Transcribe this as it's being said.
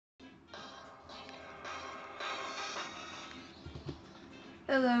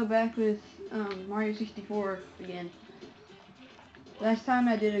Hello, back with Mario 64 again. Last time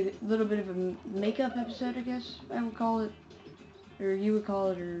I did a little bit of a makeup episode, I guess I would call it. Or you would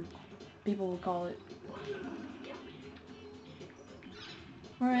call it, or people would call it.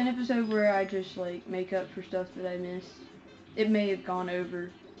 Or an episode where I just like make up for stuff that I missed. It may have gone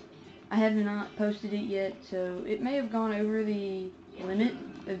over. I have not posted it yet, so it may have gone over the limit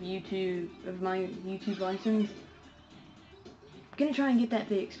of my YouTube license. I'm gonna try and get that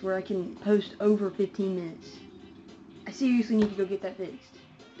fixed where I can post over 15 minutes. I seriously need to go get that fixed.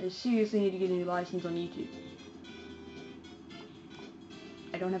 I seriously need to get a new license on YouTube.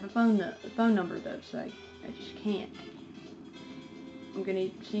 I don't have a phone number though, so I just can't. I'm gonna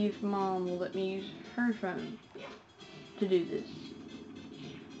see if Mom will let me use her phone to do this.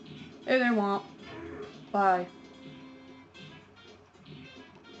 Hey there, Womp. Bye.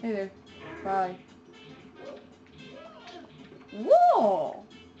 Hey there. Bye. Whoa!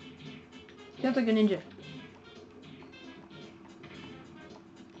 Sounds like a ninja.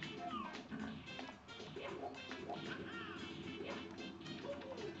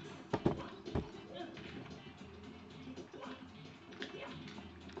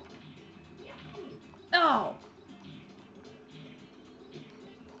 Oh!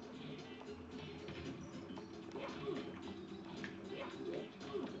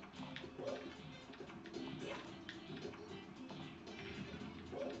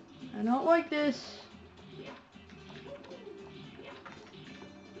 I don't like this.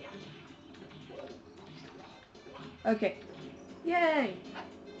 Okay. Yay!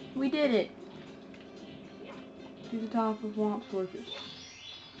 We did it! To the top of Womp's Fortress.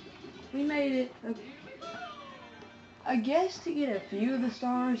 We made it. Okay. I guess to get a few of the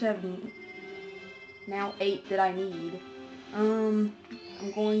stars, I have now 8 that I need. I'm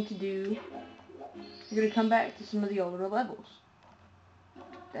going to come back to some of the older levels.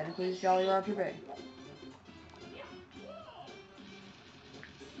 That includes Jolly Roger Bay.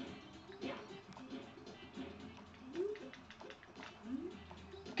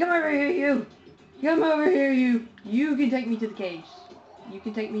 Come over here, you! Come over here, you! You can take me to the cage. You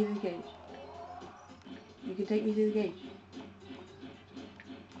can take me to the cage. You can take me to the cage.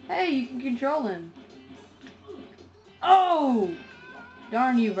 Hey, you can control him. Oh!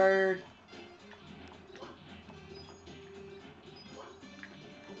 Darn you, bird.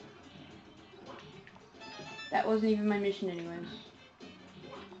 That wasn't even my mission anyways.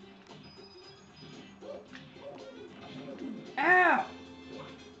 Ow!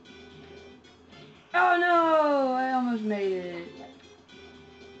 Oh no! I almost made it.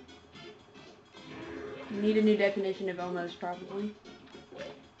 You need a new definition of almost, probably.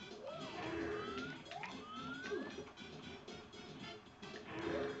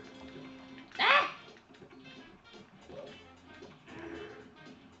 Ah!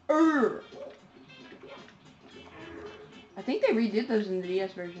 I think they redid those in the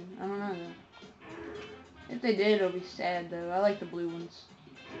DS version. I don't know though. If they did, it'll be sad though. I like the blue ones.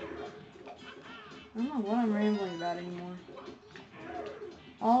 I don't know what I'm rambling about anymore.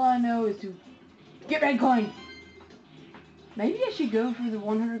 All I know is to get red coin! Maybe I should go for the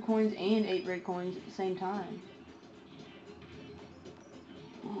 100 coins and 8 red coins at the same time.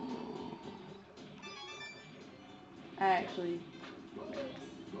 Actually.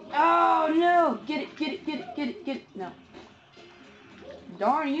 Oh no! Get it, get it, get it, get it, get it. No.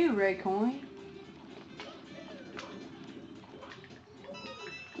 Darn you, red coin.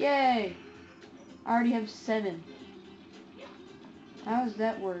 Yay! I already have 7. How does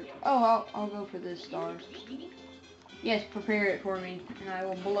that work? Oh, I'll go for this star. Yes, prepare it for me, and I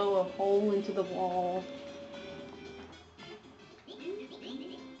will blow a hole into the wall.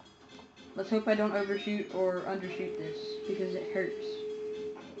 Let's hope I don't overshoot or undershoot this, because it hurts.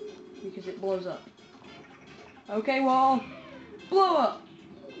 Because it blows up. Okay, wall. Blow up!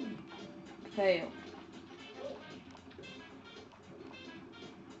 Fail.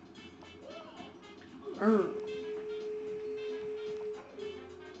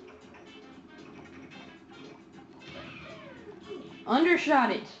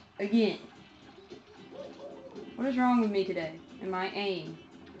 Undershot it again. What is wrong with me today? And my aim?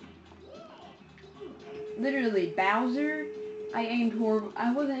 Literally, Bowser, I aimed horrible.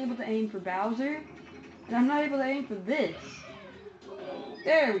 I wasn't able to aim for Bowser, and I'm not able to aim for this.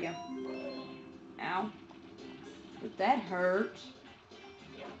 There we go. Ow. But that hurts.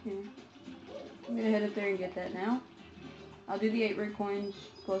 Here. I'm gonna head up there and get that now. I'll do the 8 red coins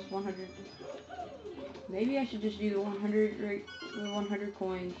plus 100. Maybe I should just do the 100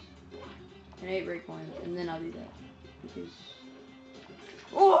 coins and 8 red coins, and then I'll do that. Because...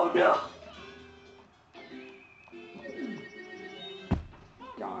 Oh no!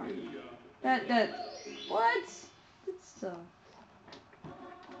 What? That's so.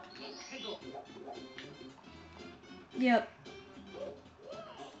 Yep.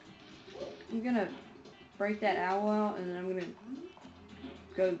 I'm gonna break that owl out, and then I'm gonna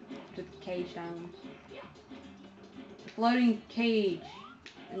go to the caged islands. Floating cage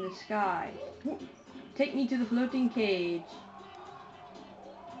in the sky. Take me to the floating cage.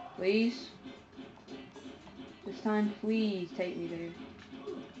 Please. This time, please take me there.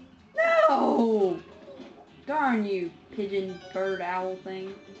 No! Darn you, pigeon, bird, owl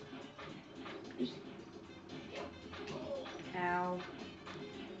thing. Just... Ow.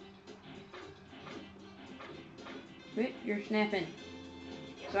 Quit your snapping.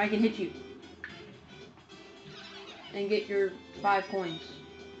 So I can hit you. And get your 5 coins.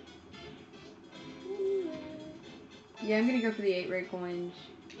 Yeah, I'm gonna go for the 8 red coins.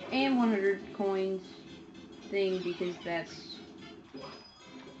 And 100 coins thing because that's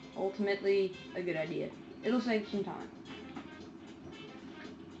ultimately a good idea. It'll save some time.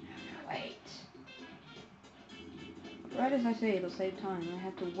 Wait. Right as I say it'll save time, I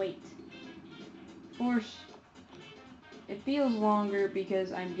have to wait. Of course, it feels longer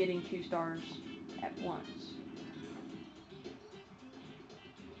because I'm getting 2 stars at once.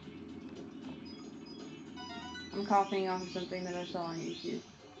 I'm copying off of something that I saw on YouTube.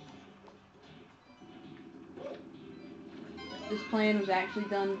 This plan was actually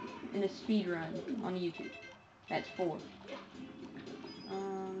done in a speed run on YouTube. That's 4.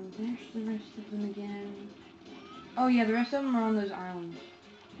 There's the rest of them again. Oh yeah, the rest of them are on those islands.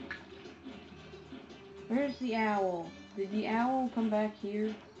 Where's the owl? Did the owl come back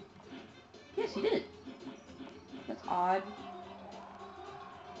here? Yes, he did. That's odd.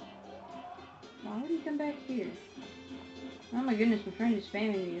 Why would he come back here? Oh my goodness, my friend is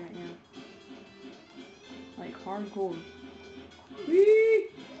spamming me right now. Like, hardcore. Whee!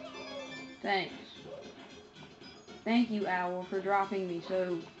 Thanks. Thank you, owl, for dropping me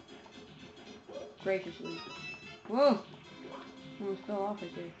so graciously. Whoa! Almost fell off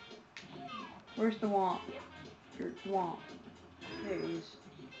right there. Where's the womp? Your womp. There he is.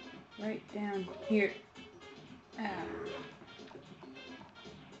 Right down here. Ah.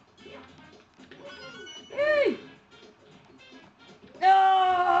 Yay!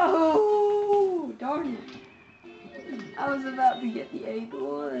 No! Darn it. I was about to get the 8th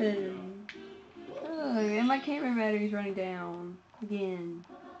one. Ugh, and my camera battery's running down. Again.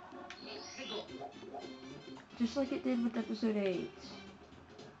 Just like it did with episode 8.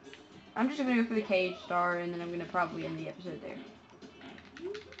 I'm just gonna go for the cage star, and then I'm gonna probably end the episode there.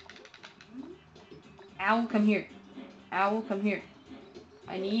 Owl, come here. Owl, come here.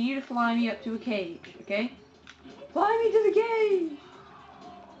 I need you to fly me up to a cage, okay? Fly me to the cage!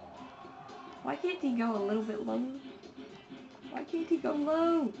 Why can't he go a little bit low? Why can't he go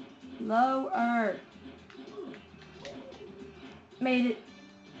low? Lower. Made it.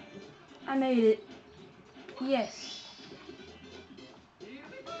 I made it. Yes.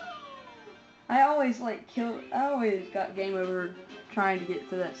 I always got game over trying to get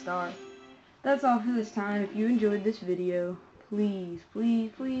to that star. That's all for this time. If you enjoyed this video, please, please,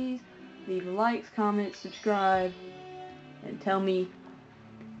 please leave likes, comments, subscribe, and tell me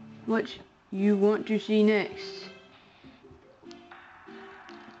what you want to see next.